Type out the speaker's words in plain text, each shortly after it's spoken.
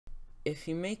if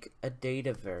you make a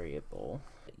data variable,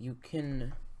 you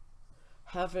can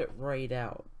have it write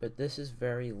out, but this is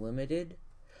very limited.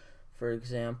 For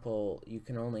example, you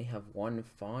can only have one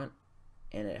font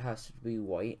and it has to be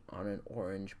white on an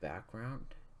orange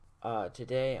background.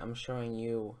 Today I'm showing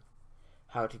you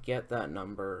how to get that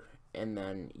number and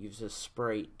then use a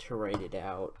sprite to write it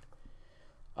out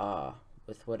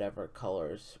with whatever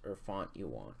colors or font you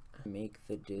want. Make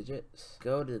the digits.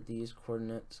 Go to these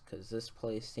coordinates because this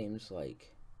place seems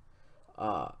like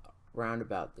round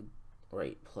about the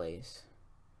right place.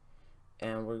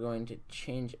 And we're going to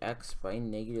change x by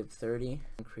 -30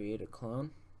 and create a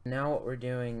clone. Now what we're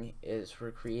doing is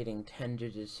we're creating 10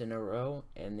 digits in a row,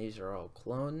 and these are all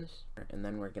clones. And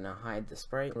then we're going to hide the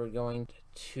sprite. We're going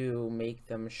to make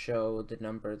them show the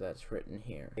number that's written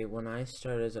here. Okay, when I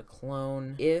start as a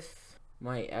clone, if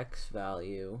my x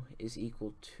value is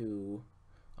equal to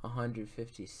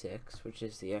 156, which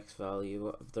is the x value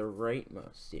of the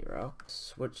rightmost zero,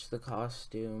 switch the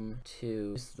costume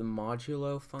to the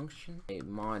modulo function, a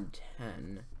mod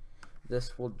 10.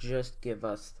 This will just give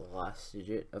us the last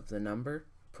digit of the number.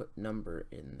 Put number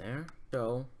in there.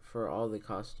 So for all the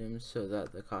costumes, so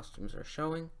that the costumes are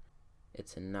showing,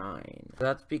 it's a 9.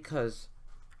 That's because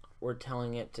we're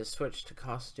telling it to switch to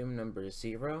costume number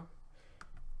 0,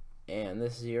 and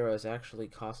this 0 is actually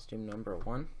costume number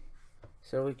 1.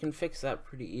 So we can fix that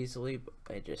pretty easily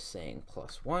by just saying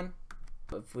 +1.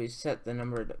 If we set the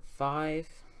number to 5,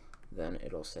 then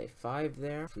it'll say 5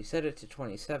 there. If we set it to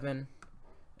 27,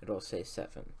 it'll say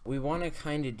 7. We want to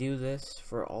kind of do this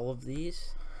for all of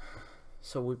these,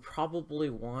 so we probably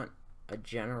want a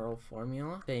general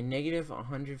formula. Say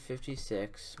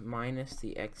 -156 minus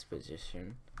the x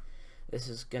position. This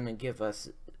is going to give us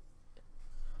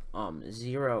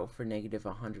 0 for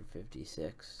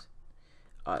 -156.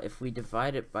 If we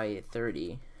divide it by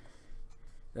 30,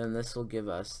 then this will give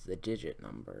us the digit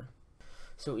number.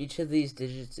 So each of these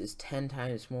digits is 10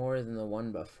 times more than the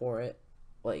one before it.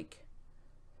 Like,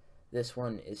 this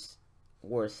one is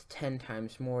worth 10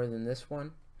 times more than this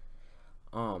one.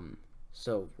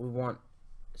 So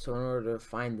in order to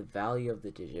find the value of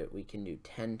the digit, we can do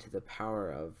 10 to the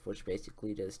power of, which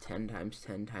basically does 10 times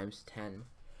 10 times 10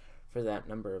 for that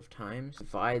number of times.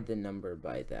 Divide the number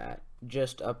by that,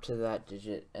 just up to that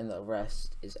digit, and the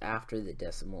rest is after the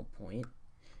decimal point.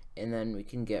 And then we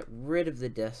can get rid of the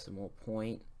decimal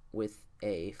point with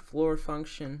a floor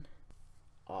function.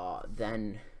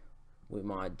 Then we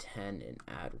mod 10 and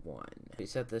add 1. We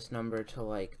set this number to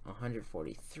like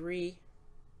 143.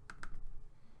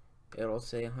 It'll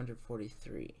say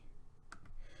 143.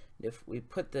 If we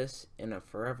put this in a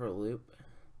forever loop,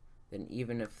 then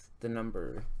even if the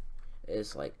number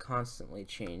is like constantly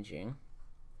changing,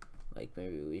 like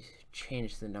maybe we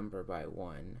change the number by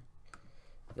 1,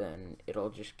 then it'll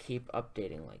just keep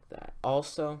updating like that.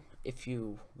 Also, if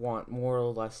you want more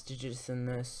or less digits in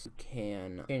this, you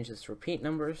can change this repeat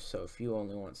numbers. So if you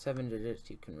only want 7 digits,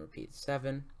 you can repeat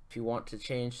 7. If you want to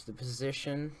change the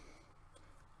position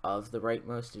of the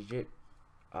rightmost digit,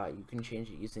 you can change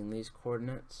it using these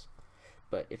coordinates.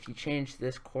 But if you change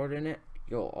this coordinate,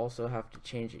 you'll also have to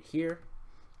change it here.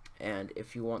 And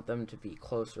if you want them to be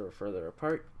closer or further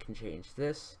apart, you can change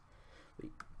this.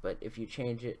 But if you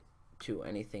change it to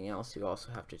anything else, you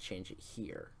also have to change it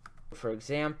here. For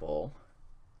example,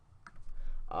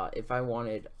 if I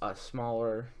wanted a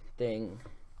smaller thing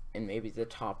in maybe the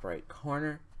top right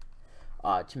corner,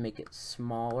 to make it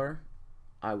smaller,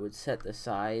 I would set the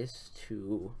size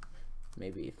to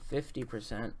maybe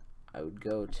 50%. I would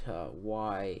go to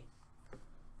Y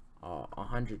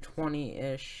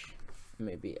 120-ish,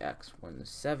 maybe X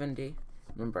 170.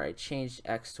 Remember, I changed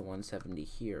X to 170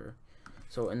 here.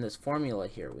 So in this formula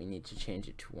here, we need to change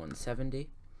it to 170.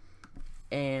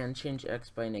 And change X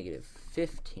by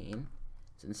 -15.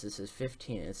 Since this is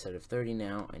 15 instead of 30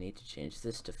 now, I need to change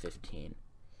this to 15.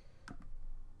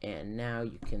 And now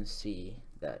you can see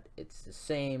that it's the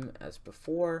same as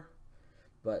before,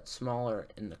 but smaller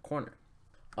in the corner.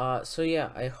 So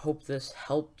yeah, I hope this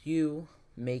helped you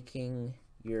making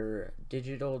your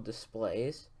digital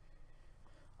displays.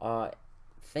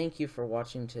 Thank you for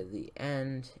watching to the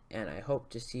end, and I hope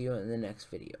to see you in the next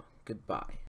video. Goodbye.